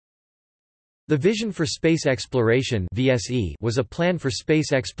The Vision for Space Exploration (VSE) was a plan for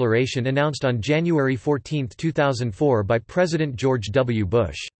space exploration announced on January 14, 2004 by President George W.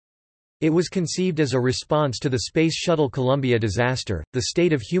 Bush. It was conceived as a response to the Space Shuttle Columbia disaster, the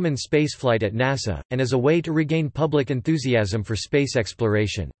state of human spaceflight at NASA, and as a way to regain public enthusiasm for space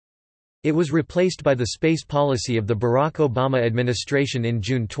exploration. It was replaced by the space policy of the Barack Obama administration in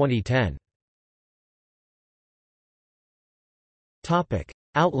June 2010.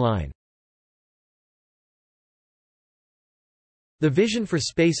 Outline. The Vision for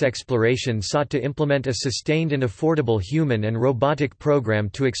Space Exploration sought to implement a sustained and affordable human and robotic program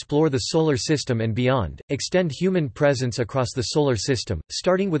to explore the Solar System and beyond, extend human presence across the Solar System,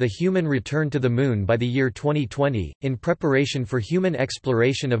 starting with a human return to the Moon by the year 2020, in preparation for human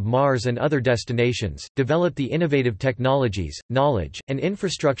exploration of Mars and other destinations, develop the innovative technologies, knowledge, and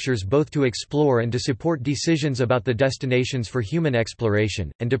infrastructures both to explore and to support decisions about the destinations for human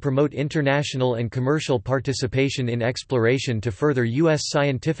exploration, and to promote international and commercial participation in exploration to further U.S.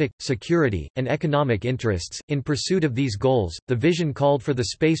 scientific, security, and economic interests. In pursuit of these goals, the vision called for the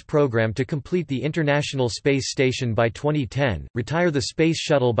space program to complete the International Space Station by 2010, retire the Space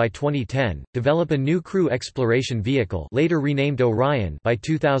Shuttle by 2010, develop a new crew exploration vehicle, later renamed Orion, by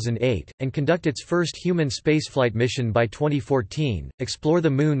 2008, and conduct its first human spaceflight mission by 2014, explore the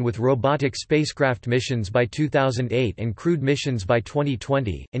Moon with robotic spacecraft missions by 2008 and crewed missions by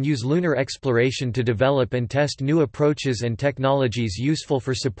 2020, and use lunar exploration to develop and test new approaches and technologies useful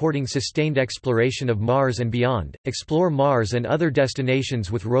for supporting sustained exploration of Mars and beyond, explore Mars and other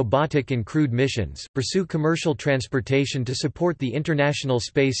destinations with robotic and crewed missions, pursue commercial transportation to support the International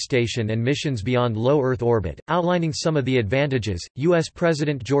Space Station and missions beyond low Earth orbit. Outlining some of the advantages, U.S.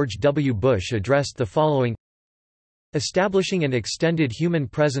 President George W. Bush addressed the following: establishing an extended human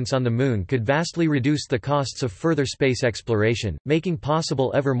presence on the Moon could vastly reduce the costs of further space exploration, making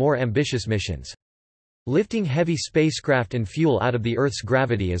possible ever more ambitious missions. Lifting heavy spacecraft and fuel out of the Earth's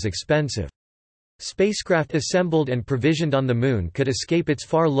gravity is expensive. Spacecraft assembled and provisioned on the Moon could escape its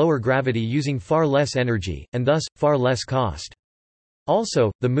far lower gravity using far less energy, and thus, far less cost.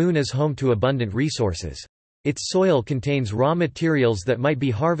 Also, the Moon is home to abundant resources. Its soil contains raw materials that might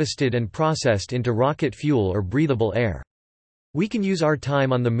be harvested and processed into rocket fuel or breathable air. We can use our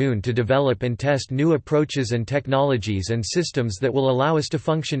time on the Moon to develop and test new approaches and technologies and systems that will allow us to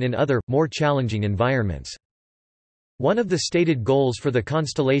function in other, more challenging environments. One of the stated goals for the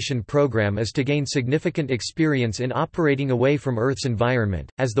Constellation program is to gain significant experience in operating away from Earth's environment,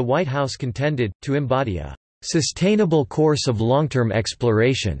 as the White House contended, to embody a sustainable course of long-term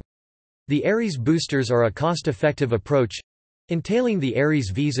exploration. The Ares boosters are a cost-effective approach, entailing the Ares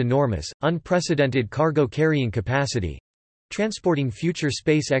V's enormous, unprecedented cargo-carrying capacity, transporting future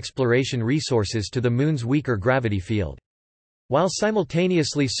space exploration resources to the Moon's weaker gravity field. While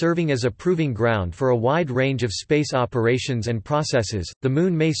simultaneously serving as a proving ground for a wide range of space operations and processes, the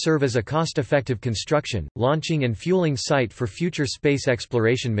Moon may serve as a cost-effective construction, launching and fueling site for future space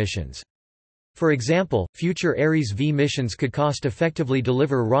exploration missions. For example, future Ares V missions could cost-effectively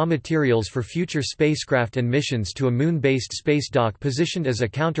deliver raw materials for future spacecraft and missions to a Moon-based space dock positioned as a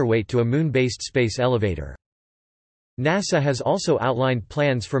counterweight to a Moon-based space elevator. NASA has also outlined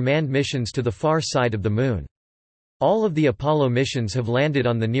plans for manned missions to the far side of the Moon. All of the Apollo missions have landed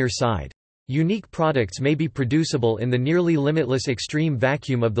on the near side. Unique products may be producible in the nearly limitless extreme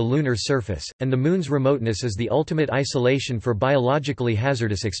vacuum of the lunar surface, and the Moon's remoteness is the ultimate isolation for biologically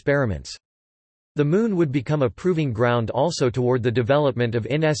hazardous experiments. The Moon would become a proving ground also toward the development of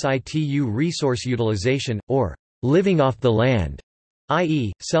in situ resource utilization, or living off the land,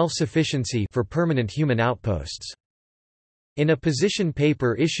 i.e., self-sufficiency for permanent human outposts. In a position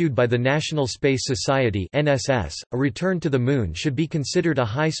paper issued by the National Space Society (NSS), a return to the Moon should be considered a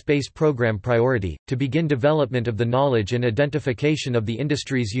high space program priority, to begin development of the knowledge and identification of the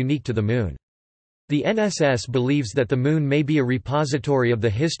industries unique to the Moon. The NSS believes that the Moon may be a repository of the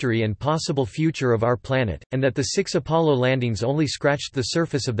history and possible future of our planet, and that the 6 Apollo landings only scratched the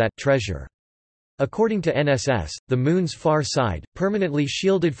surface of that treasure. According to NSS, the Moon's far side, permanently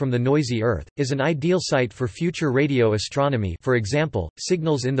shielded from the noisy Earth, is an ideal site for future radio astronomy. For example,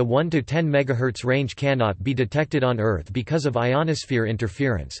 signals in the 1 to 10 MHz range cannot be detected on Earth because of ionosphere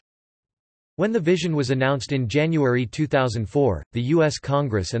interference. When the vision was announced in January 2004, the U.S.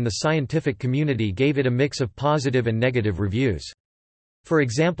 Congress and the scientific community gave it a mix of positive and negative reviews. For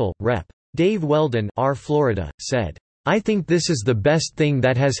example, Rep. Dave Weldon, R. Florida, said, "I think this is the best thing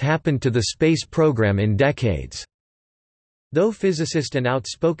that has happened to the space program in decades." Though physicist and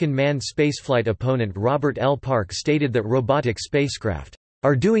outspoken manned spaceflight opponent Robert L. Park stated that robotic spacecraft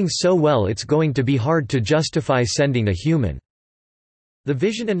are doing so well it's going to be hard to justify sending a human. The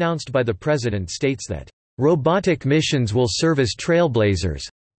vision announced by the president states that, "...robotic missions will serve as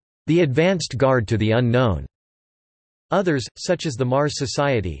trailblazers—the advanced guard to the unknown." Others, such as the Mars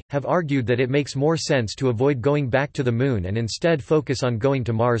Society, have argued that it makes more sense to avoid going back to the Moon and instead focus on going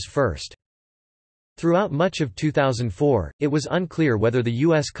to Mars first. Throughout much of 2004, it was unclear whether the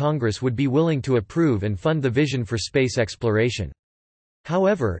U.S. Congress would be willing to approve and fund the vision for space exploration.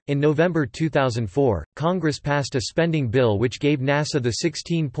 However, in November 2004, Congress passed a spending bill which gave NASA the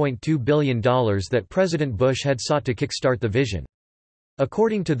 $16.2 billion that President Bush had sought to kickstart the vision.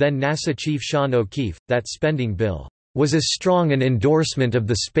 According to then NASA Chief Sean O'Keefe, that spending bill was as strong an endorsement of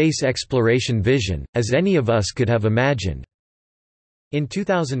the space exploration vision as any of us could have imagined. In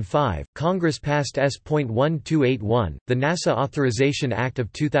 2005, Congress passed S.1281, the NASA Authorization Act of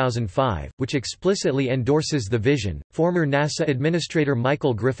 2005, which explicitly endorses the vision. Former NASA Administrator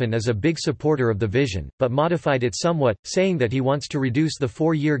Michael Griffin is a big supporter of the vision, but modified it somewhat, saying that he wants to reduce the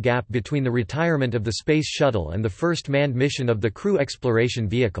 4-year gap between the retirement of the Space Shuttle and the first manned mission of the Crew Exploration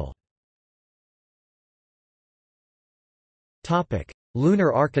Vehicle.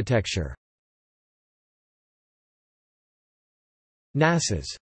 Lunar architecture.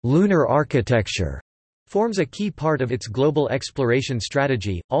 NASA's lunar architecture forms a key part of its global exploration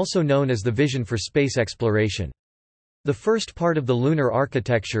strategy, also known as the Vision for Space Exploration. The first part of the lunar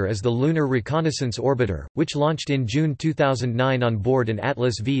architecture is the Lunar Reconnaissance Orbiter, which launched in June 2009 on board an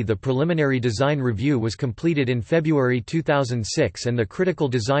Atlas V. The preliminary design review was completed in February 2006 and the critical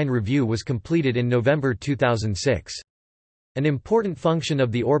design review was completed in November 2006. An important function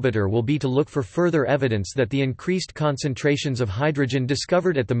of the orbiter will be to look for further evidence that the increased concentrations of hydrogen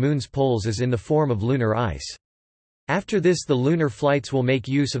discovered at the Moon's poles is in the form of lunar ice. After this, the lunar flights will make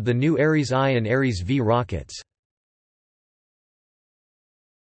use of the new Ares I and Ares V rockets.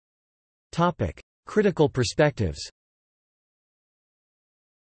 Critical perspectives.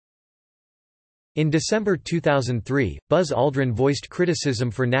 In December 2003, Buzz Aldrin voiced criticism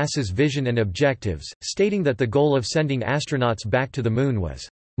for NASA's vision and objectives, stating that the goal of sending astronauts back to the Moon was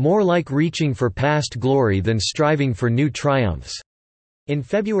more like reaching for past glory than striving for new triumphs. In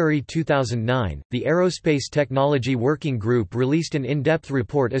February 2009, the Aerospace Technology Working Group released an in-depth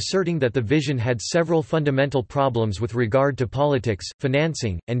report asserting that the vision had several fundamental problems with regard to politics,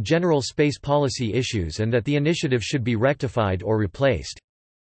 financing, and general space policy issues and that the initiative should be rectified or replaced.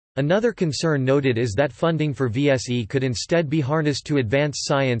 Another concern noted is that funding for VSE could instead be harnessed to advance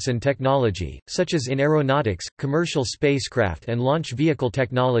science and technology, such as in aeronautics, commercial spacecraft and launch vehicle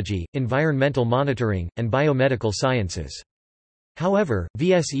technology, environmental monitoring, and biomedical sciences. However,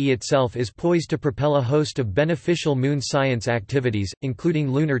 VSE itself is poised to propel a host of beneficial moon science activities,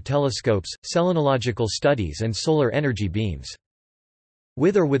 including lunar telescopes, selenological studies and solar energy beams.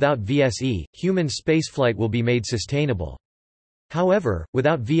 With or without VSE, human spaceflight will be made sustainable. However,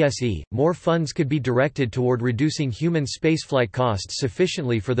 without VSE, more funds could be directed toward reducing human spaceflight costs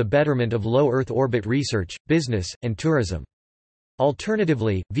sufficiently for the betterment of low Earth orbit research, business, and tourism.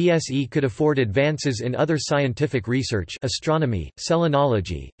 Alternatively, VSE could afford advances in other scientific research, astronomy,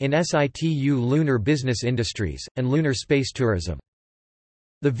 selenology, in situ lunar business industries, and lunar space tourism.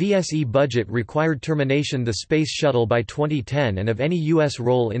 The VSE budget required termination the Space Shuttle by 2010 and of any U.S.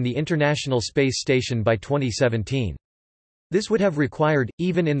 role in the International Space Station by 2017. This would have required,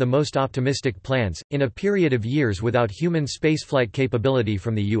 even in the most optimistic plans, in a period of years without human spaceflight capability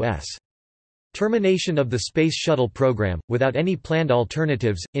from the U.S. Termination of the Space Shuttle program, without any planned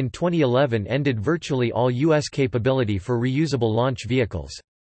alternatives, in 2011 ended virtually all U.S. capability for reusable launch vehicles.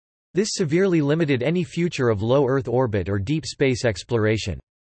 This severely limited any future of low Earth orbit or deep space exploration.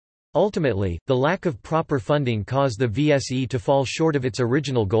 Ultimately, the lack of proper funding caused the VSE to fall short of its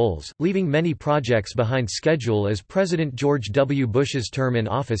original goals, leaving many projects behind schedule as President George W. Bush's term in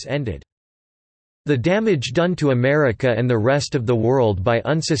office ended. The damage done to America and the rest of the world by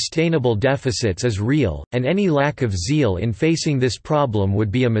unsustainable deficits is real, and any lack of zeal in facing this problem would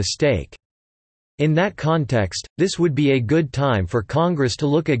be a mistake. In that context, this would be a good time for Congress to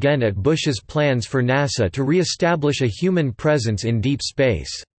look again at Bush's plans for NASA to re-establish a human presence in deep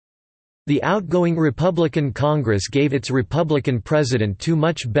space. The outgoing Republican Congress gave its Republican president too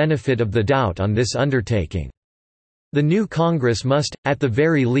much benefit of the doubt on this undertaking. The new Congress must, at the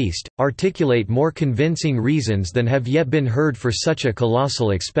very least, articulate more convincing reasons than have yet been heard for such a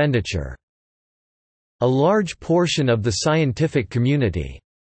colossal expenditure. A large portion of the scientific community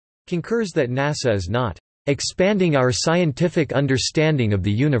concurs that NASA is not expanding our scientific understanding of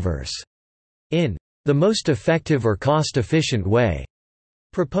the universe in the most effective or cost-efficient way.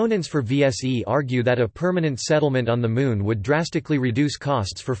 Proponents for VSE argue that a permanent settlement on the Moon would drastically reduce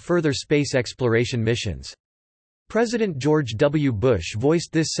costs for further space exploration missions. President George W. Bush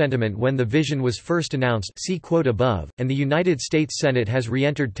voiced this sentiment when the vision was first announced, see quote above, and the United States Senate has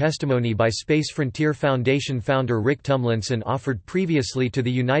re-entered testimony by Space Frontier Foundation founder Rick Tumlinson offered previously to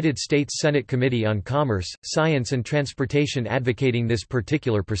the United States Senate Committee on Commerce, Science and Transportation advocating this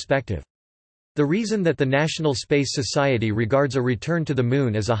particular perspective. The reason that the National Space Society regards a return to the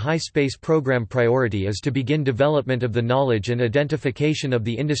Moon as a high space program priority is to begin development of the knowledge and identification of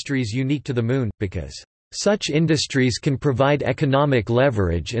the industries unique to the Moon, because such industries can provide economic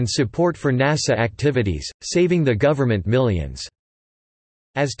leverage and support for NASA activities, saving the government millions.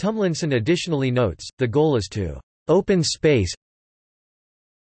 As Tumlinson additionally notes, the goal is to open space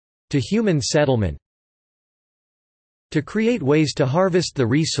to human settlement, to create ways to harvest the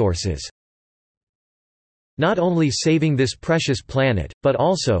resources, not only saving this precious planet, but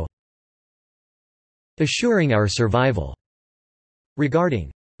also assuring our survival.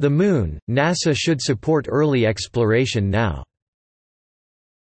 Regarding the Moon, NASA should support early exploration now.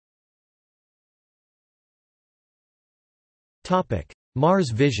 Mars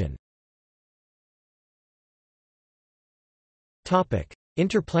vision.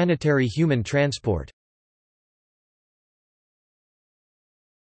 Interplanetary human transport.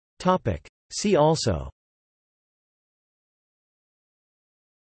 See also.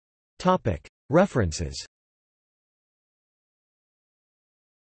 References.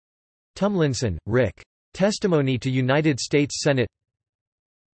 Tumlinson, Rick. Testimony to United States Senate.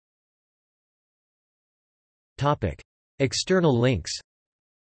 External links.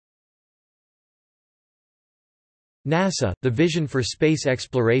 NASA, the Vision for Space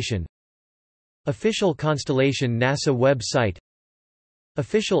Exploration. Official Constellation NASA website.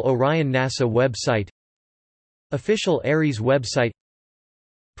 Official Orion NASA website. Official Ares website.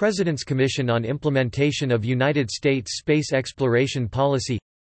 President's Commission on Implementation of United States Space Exploration Policy.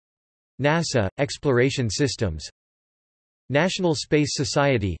 NASA, Exploration Systems. National Space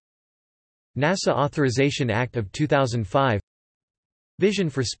Society. NASA Authorization Act of 2005.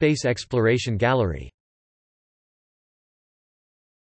 Vision for Space Exploration Gallery.